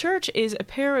 So if church is a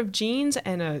pair of jeans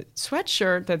and a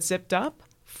sweatshirt that's zipped up,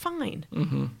 fine.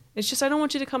 Mm-hmm. It's just I don't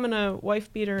want you to come in a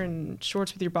wife beater and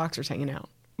shorts with your boxers hanging out.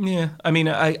 Yeah. I mean,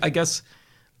 I guess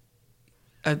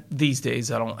these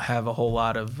days I don't have a whole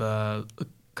lot of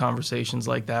conversations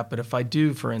like that. But if I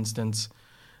do, for instance,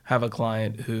 have a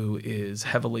client who is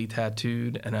heavily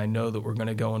tattooed and I know that we're going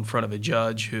to go in front of a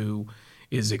judge who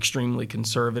is extremely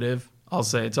conservative, I'll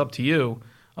say it's up to you.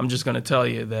 I'm just going to tell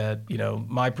you that,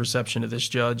 my perception of this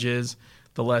judge is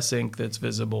the less ink that's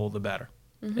visible, the better.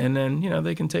 Mm-hmm. And then,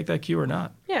 they can take that cue or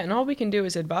not. Yeah, and all we can do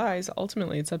is advise.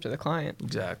 Ultimately, it's up to the client.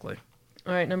 Exactly.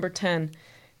 All right, number 10.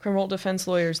 Criminal defense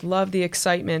lawyers love the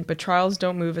excitement, but trials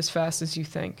don't move as fast as you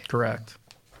think. Correct.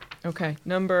 Okay,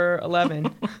 number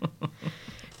 11.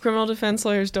 Criminal defense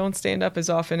lawyers don't stand up as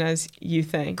often as you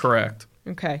think. Correct.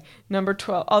 Okay, number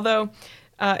 12. Although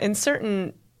in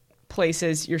certain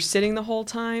places you're sitting the whole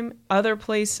time, other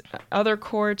courts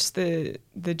the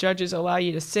judges allow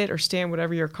you to sit or stand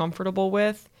whatever you're comfortable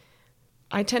with.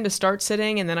 I tend to start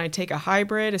sitting and then I take a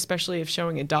hybrid, especially if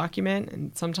showing a document,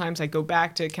 and sometimes I go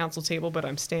back to counsel table but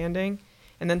I'm standing,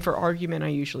 and then for argument I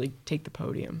usually take the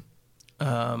podium.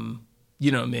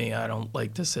 You know me, I don't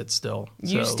like to sit still.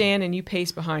 You stand and you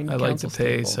pace behind I like to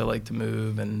pace, table. I like to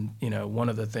move, and one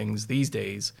of the things these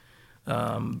days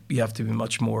you have to be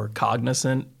much more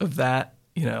cognizant of that.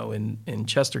 In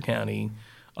Chester County,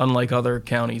 unlike other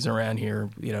counties around here,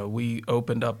 we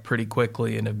opened up pretty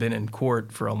quickly and have been in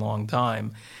court for a long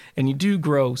time. And you do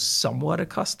grow somewhat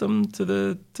accustomed to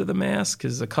the mask,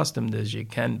 as accustomed as you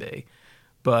can be.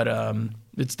 But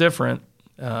it's different.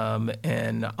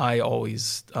 And I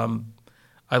always,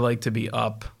 I like to be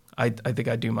up. I think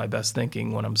I do my best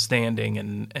thinking when I'm standing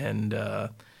and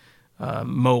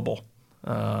mobile.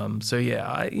 So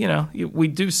yeah, we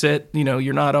do sit.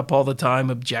 You're not up all the time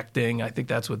objecting. I think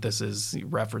that's what this is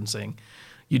referencing.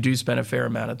 You do spend a fair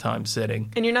amount of time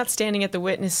sitting. And you're not standing at the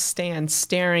witness stand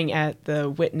staring at the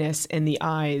witness in the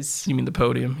eyes. You mean the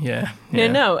podium? Yeah.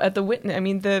 No, at the witness. I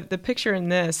mean, the picture in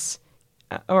this,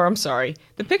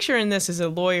 the picture in this is a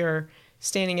lawyer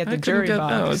standing at the jury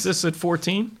box. Oh, is this at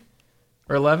 14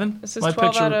 or 11? This is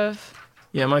 12 out of...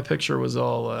 Yeah, my picture was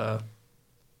all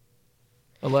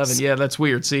 11. Yeah, that's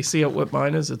weird. See what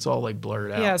mine is? It's all like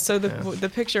blurred out. Yeah, so the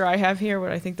picture I have here,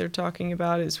 what I think they're talking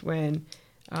about is when...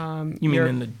 you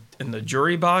mean in the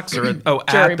jury box or at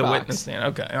the witness stand?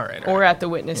 Okay, all right. Or at the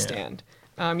witness stand.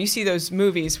 You see those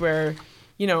movies where,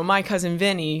 my cousin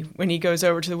Vinny, when he goes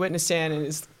over to the witness stand and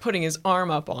is putting his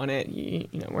arm up on it,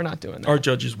 we're not doing that. Our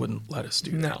judges wouldn't let us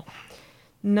do that. No.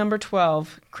 Number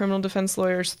 12, criminal defense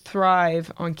lawyers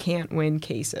thrive on can't-win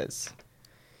cases.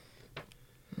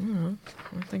 I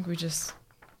think we just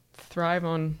thrive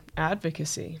on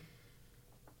advocacy.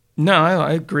 No,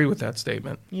 I agree with that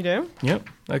statement. You do? Yep.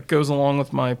 That goes along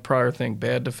with my prior thing.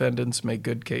 Bad defendants make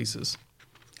good cases.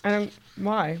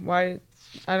 Why? Why?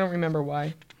 I don't remember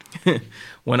why.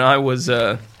 When I was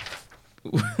in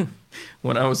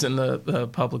the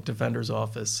public defender's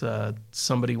office,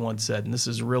 somebody once said, and this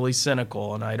is really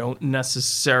cynical, and I don't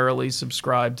necessarily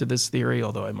subscribe to this theory,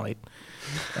 although I might.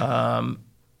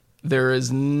 There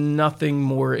is nothing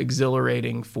more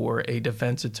exhilarating for a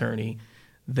defense attorney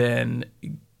than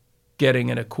getting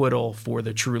an acquittal for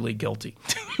the truly guilty.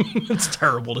 It's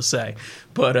terrible to say.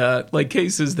 But like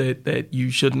cases that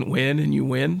you shouldn't win and you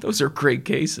win, those are great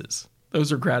cases.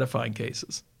 Those are gratifying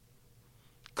cases.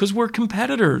 Because we're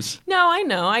competitors. No, I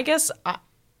know. I guess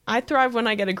I thrive when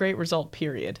I get a great result,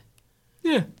 period.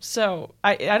 Yeah. So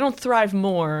I don't thrive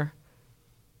more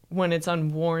when it's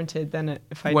unwarranted than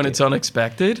if I when do. It's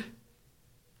unexpected?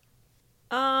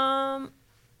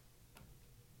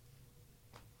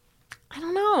 I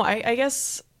don't know. I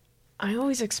guess I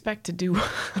always expect to do.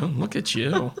 Oh, look at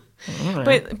you. All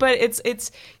right. But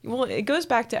it goes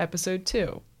back to episode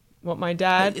 2. What my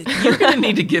dad... You're going to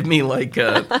need to give me like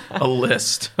a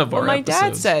list of our episodes. What my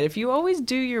dad said, if you always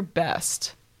do your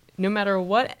best, no matter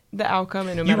what the outcome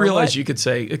and no matter what... You realize you could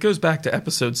say, it goes back to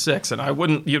episode 6,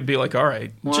 and you'd be like, all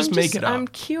right, just make it up. I'm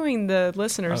cueing the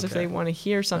listeners if they want to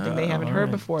hear something they haven't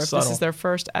heard before. If this is their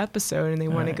first episode and they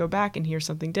want to go back and hear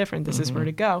something different, this is where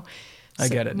to go. I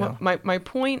get it now. My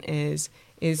point is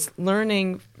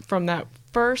learning from that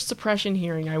first suppression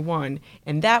hearing I won,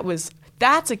 and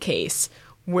that's a case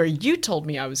where you told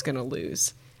me I was going to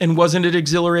lose. And wasn't it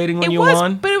exhilarating when you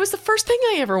won? But it was the first thing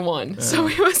I ever won, so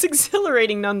it was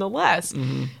exhilarating nonetheless.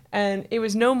 Mm-hmm. And it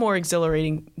was no more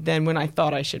exhilarating than when I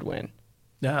thought I should win.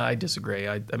 No, I disagree.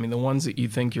 I mean, the ones that you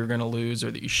think you're going to lose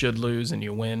or that you should lose and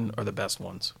you win are the best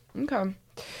ones. Okay.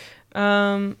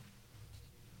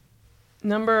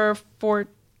 Number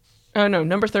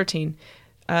 13.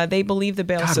 They believe the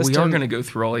bail system... we are going to go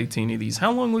through all 18 of these.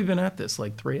 How long have we been at this?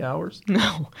 Like 3 hours?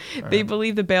 No. They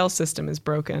believe the bail system is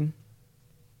broken.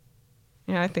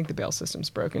 Yeah, I think the bail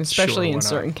system's broken, especially in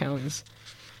certain counties.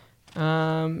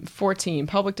 14.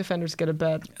 Public defenders get a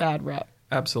bad rep.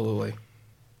 Absolutely.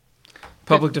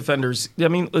 Public defenders, I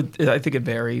mean, I think it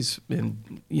varies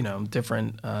in,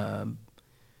 different...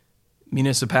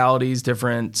 municipalities,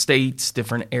 different states,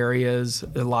 different areas.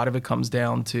 A lot of it comes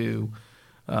down to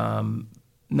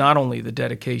not only the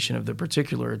dedication of the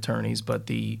particular attorneys, but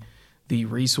the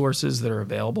resources that are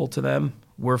available to them.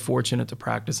 We're fortunate to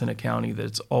practice in a county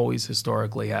that's always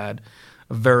historically had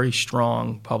a very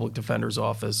strong public defender's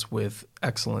office with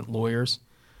excellent lawyers.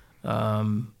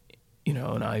 And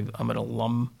I'm an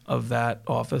alum of that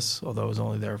office, although I was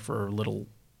only there for a little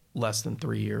less than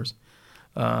 3 years.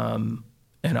 And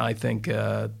I think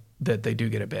that they do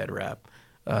get a bad rap.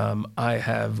 I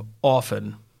have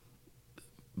often,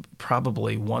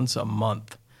 probably once a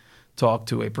month, talked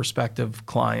to a prospective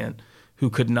client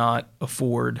who could not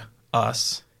afford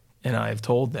us, and I have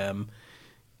told them,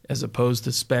 as opposed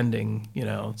to spending,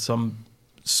 some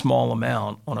small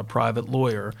amount on a private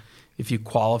lawyer, if you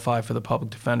qualify for the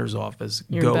public defender's office,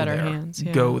 go there. Hands,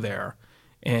 yeah. Go there,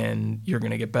 and you're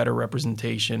going to get better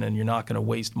representation, and you're not going to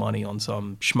waste money on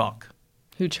some schmuck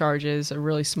who charges a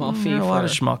really small fee. There are a lot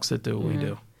of schmucks that do what we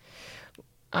do.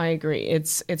 I agree.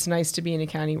 It's nice to be in a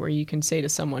county where you can say to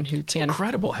someone who can... It's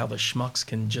incredible how the schmucks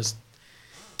can just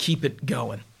keep it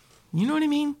going. You know what I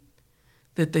mean?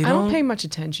 That they I don't pay much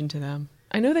attention to them.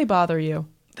 I know they bother you.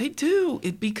 They do.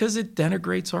 Because it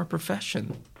denigrates our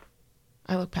profession.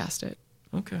 I look past it.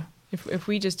 Okay. If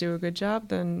we just do a good job,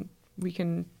 then we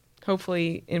can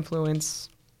hopefully influence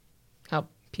how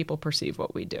people perceive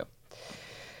what we do.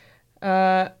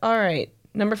 All right.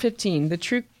 Number 15. The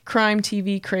true crime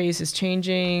TV craze is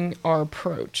changing our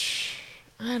approach.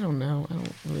 I don't know. I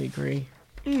don't really agree.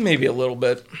 Maybe a little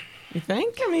bit. You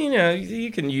think? I mean,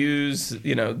 you can use,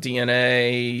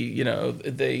 DNA.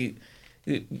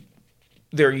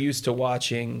 They're used to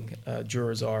watching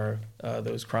jurors are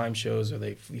those crime shows, or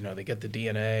they get the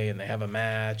DNA and they have a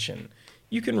match, and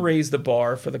you can raise the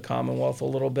bar for the Commonwealth a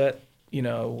little bit.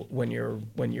 When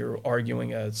you're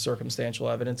arguing a circumstantial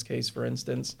evidence case, for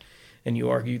instance, and you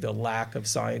argue the lack of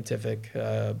scientific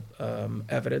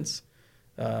evidence,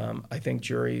 I think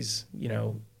juries,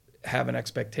 have an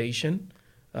expectation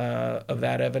of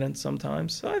that evidence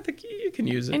sometimes. So I think you can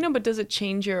use it. I know, but does it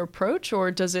change your approach,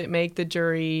 or does it make the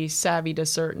jury savvy to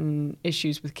certain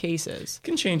issues with cases? It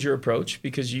can change your approach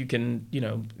because you can,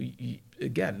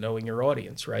 again, knowing your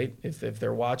audience, right? If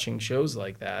they're watching shows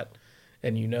like that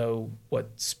and you know what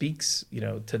speaks,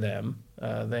 to them,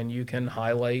 then you can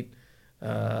highlight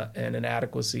an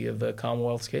inadequacy of the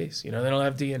Commonwealth's case. They don't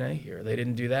have DNA here. They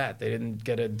didn't do that. They didn't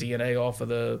get a DNA off of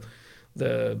the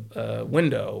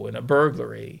window in a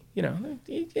burglary. Yeah,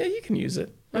 you can use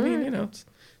it. I mean, it's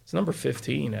number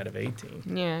 15 out of 18.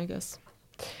 Yeah, I guess.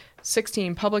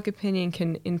 16, public opinion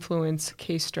can influence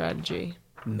case strategy.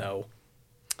 No.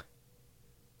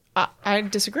 I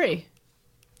disagree.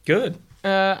 Good.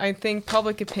 I think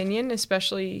public opinion,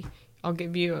 especially, I'll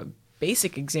give you a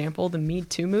basic example, the Me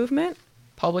Too movement,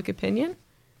 public opinion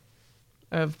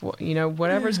of,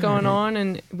 whatever's going on.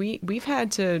 And we've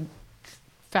had to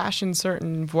fashion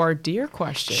certain voir dire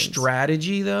questions.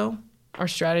 Strategy, though? Our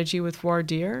strategy with voir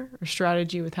dire? Or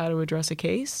strategy with how to address a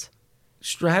case?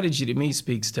 Strategy to me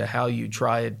speaks to how you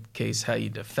try a case, how you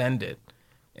defend it.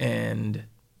 And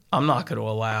I'm not going to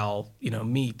allow,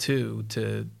 Me Too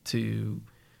to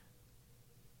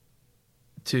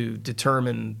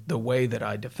determine the way that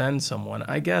I defend someone.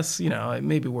 I guess,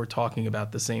 maybe we're talking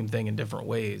about the same thing in different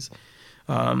ways.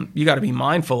 You got to be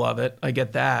mindful of it. I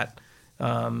get that.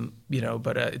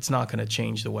 But it's not going to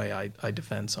change the way I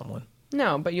defend someone.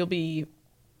 No, but you'll be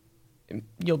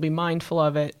mindful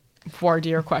of it. Voir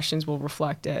dire questions will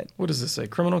reflect it. What does this say?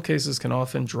 Criminal cases can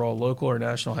often draw local or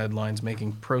national headlines,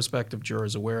 making prospective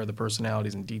jurors aware of the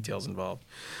personalities and details involved.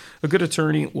 A good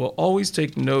attorney will always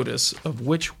take notice of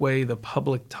which way the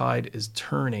public tide is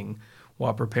turning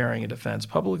while preparing a defense.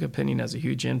 Public opinion has a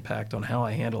huge impact on how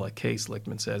I handle a case,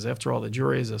 Lichtman says. After all, the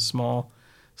jury is a small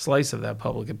slice of that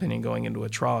public opinion going into a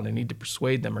trial, and I need to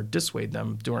persuade them or dissuade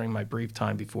them during my brief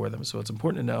time before them. So it's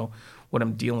important to know what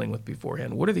I'm dealing with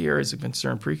beforehand. What are the areas of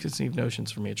concern, preconceived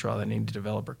notions for me at trial that I need to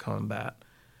develop or combat?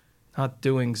 Not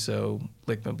doing so,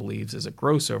 Lichtman believes, is a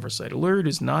gross oversight. A lawyer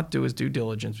does not do his due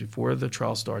diligence before the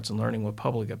trial starts in learning what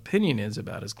public opinion is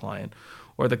about his client,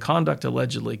 or the conduct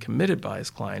allegedly committed by his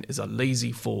client, is a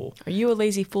lazy fool. Are you a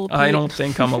lazy fool, Pete? I don't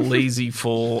think I'm a lazy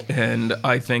fool, and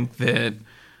I think that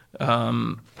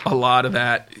a lot of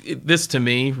that, this to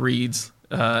me reads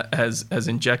as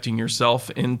injecting yourself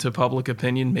into public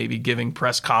opinion, maybe giving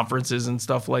press conferences and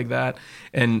stuff like that.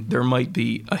 And there might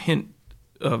be a hint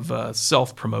of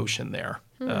self-promotion there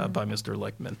by Mr.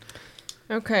 Lichtman.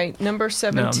 Okay, number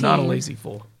 17. No, I'm not a lazy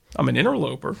fool. I'm an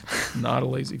interloper, not a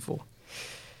lazy fool.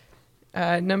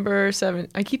 Number 7.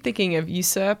 I keep thinking of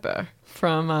Usurper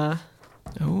from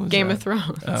Game of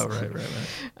Thrones. Oh,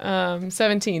 right.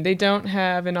 17. They don't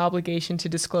have an obligation to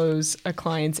disclose a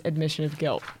client's admission of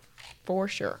guilt. For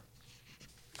sure.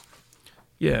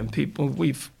 Yeah, and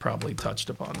we've probably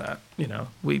touched upon that,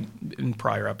 in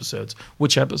prior episodes.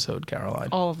 Which episode, Caroline?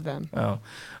 All of them. Oh.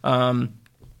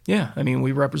 Yeah, I mean,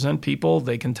 we represent people.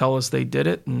 They can tell us they did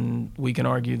it, and we can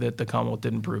argue that the Commonwealth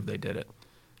didn't prove they did it.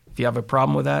 If you have a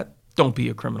problem with that, don't be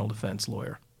a criminal defense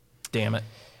lawyer. Damn it.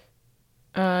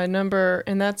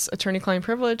 And that's attorney-client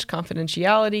privilege,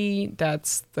 confidentiality.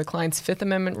 That's the client's Fifth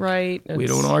Amendment right. We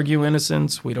don't argue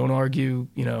innocence. We don't argue,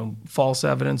 false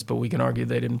evidence, but we can argue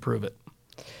they didn't prove it.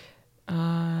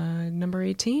 Number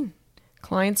 18.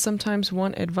 Clients sometimes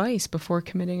want advice before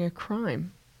committing a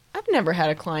crime. I've never had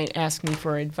a client ask me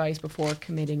for advice before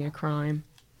committing a crime.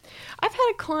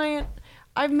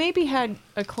 I've maybe had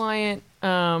a client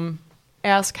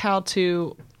ask how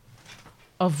to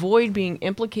avoid being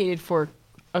implicated for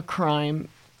a crime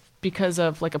because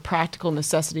of like a practical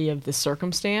necessity of the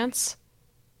circumstance,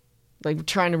 like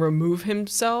trying to remove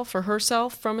himself or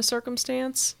herself from a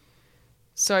circumstance.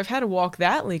 So I've had to walk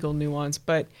that legal nuance,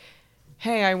 but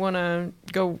hey, I want to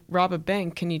go rob a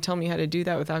bank. Can you tell me how to do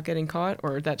that without getting caught?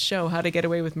 Or that show, How to Get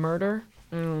Away with Murder?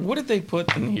 What did they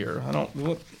put in here?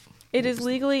 It is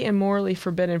legally and morally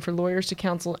forbidden for lawyers to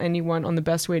counsel anyone on the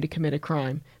best way to commit a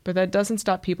crime, but that doesn't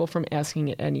stop people from asking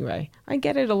it anyway. I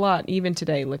get it a lot, even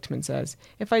today, Lichtman says.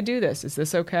 If I do this, is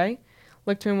this okay?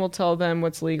 Lichtman will tell them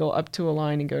what's legal up to a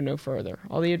line and go no further.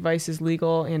 All the advice is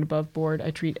legal and above board.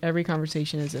 I treat every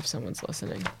conversation as if someone's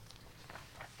listening.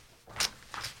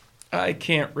 I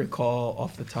can't recall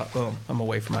off the top. Oh, I'm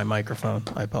away from my microphone.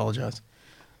 I apologize.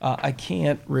 I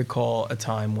can't recall a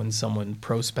time when someone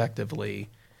prospectively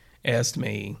asked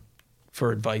me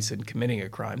for advice in committing a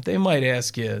crime. They might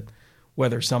ask you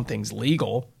whether something's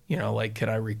legal, like can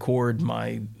I record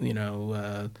my,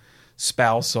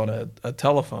 spouse on a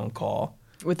telephone call.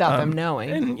 Without them knowing.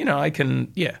 And, I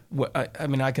can,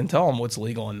 I can tell them what's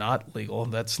legal and not legal.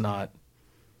 There's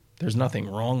nothing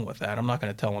wrong with that. I'm not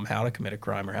going to tell them how to commit a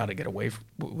crime or how to get away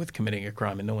with committing a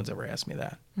crime, and no one's ever asked me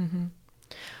that. Mm-hmm.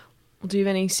 Well, do you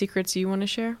have any secrets you want to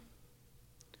share?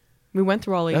 We went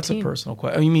through all 18. That's a personal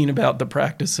question. You mean about the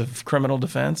practice of criminal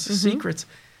defense? Mm-hmm. Secrets?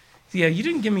 Yeah, you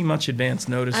didn't give me much advance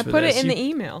notice for this. I put it in the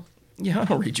email. Yeah, I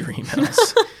don't read your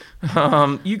emails.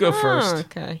 You go first.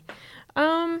 Okay.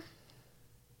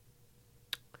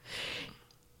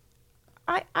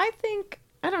 I think,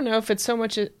 I don't know if it's so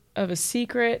much of a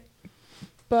secret,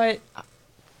 but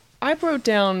I wrote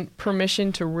down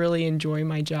permission to really enjoy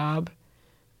my job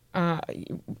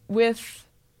with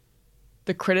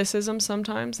the criticism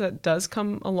sometimes that does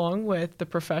come along with the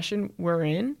profession we're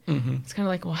in. Mm-hmm. It's kind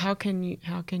of like, well, how can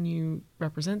you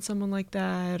represent someone like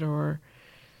that, or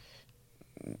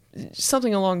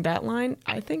something along that line.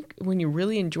 I think when you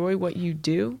really enjoy what you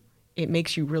do, it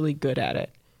makes you really good at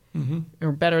it, mm-hmm.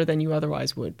 or better than you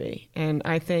otherwise would be. And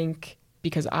I think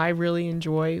because I really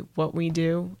enjoy what we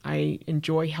do, I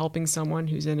enjoy helping someone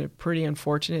who's in a pretty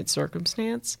unfortunate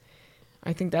circumstance.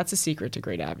 I think that's a secret to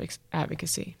great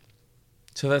advocacy.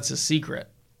 So that's a secret.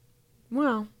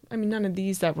 Well, I mean, none of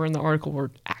these that were in the article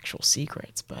were actual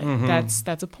secrets, but mm-hmm.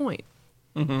 that's a point.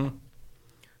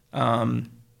 Mm-hmm.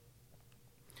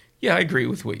 Yeah, I agree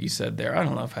with what you said there. I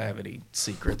don't know if I have any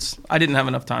secrets. I didn't have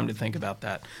enough time to think about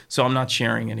that, so I'm not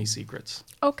sharing any secrets.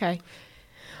 Okay.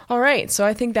 All right, so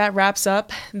I think that wraps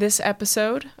up this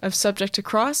episode of Subject to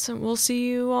Cross, and we'll see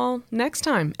you all next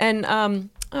time. And,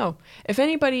 if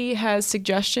anybody has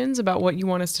suggestions about what you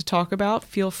want us to talk about,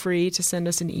 feel free to send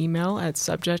us an email at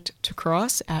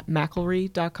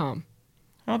subjecttocross@mcelree.com.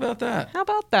 How about that? How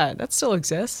about that? That still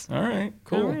exists. All right,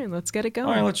 cool. All right, let's get it going.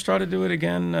 All right, let's try to do it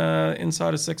again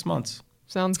inside of 6 months.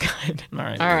 Sounds good. All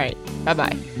right. All right,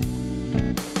 bye-bye.